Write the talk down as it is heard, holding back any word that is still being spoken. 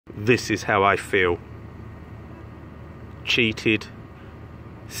This is how I feel. Cheated,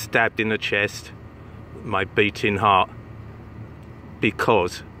 stabbed in the chest, my beating heart,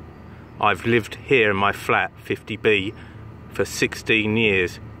 because I've lived here in my flat 50B for 16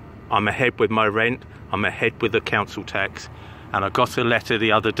 years. I'm ahead with my rent, I'm ahead with the council tax, and I got a letter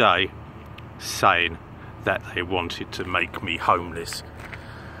the other day saying that they wanted to make me homeless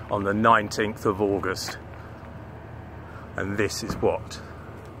on the 19th of August. And this is what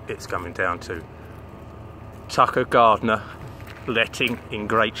it's coming down to. TuckerGardner Letting in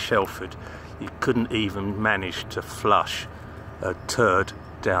Great Shelford. You couldn't even manage to flush a turd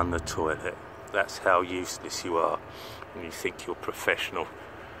down the toilet. That's how useless you are when you think you're professional.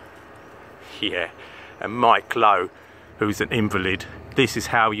 Yeah, and Mike Lowe, who's an invalid, this is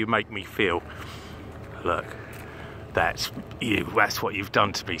how you make me feel. Look, that's you, that's what you've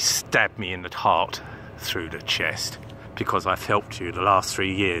done to me. Stabbed me in the heart through the chest, because I've helped you the last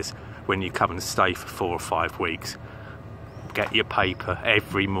 3 years when you come and stay for 4 or 5 weeks. Get your paper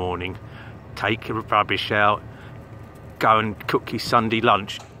every morning, take your rubbish out, go and cook your Sunday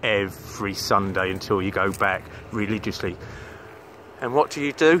lunch every Sunday until you go back religiously. And what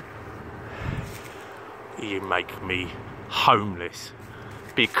do? You make me homeless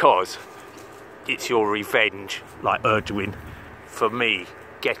because it's your revenge, like Erdwin, for me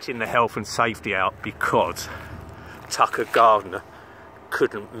getting the health and safety out because TuckerGardner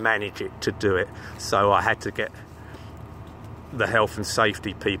couldn't manage it to do it. So I had to get the health and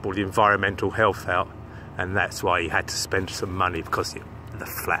safety people, the environmental health out, and that's why he had to spend some money, because the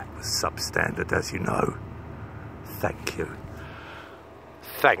flat was substandard, as you know. Thank you.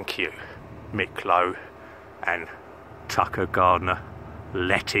 Thank you, Mick Lowe and TuckerGardner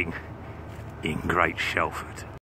Letting in Great Shelford.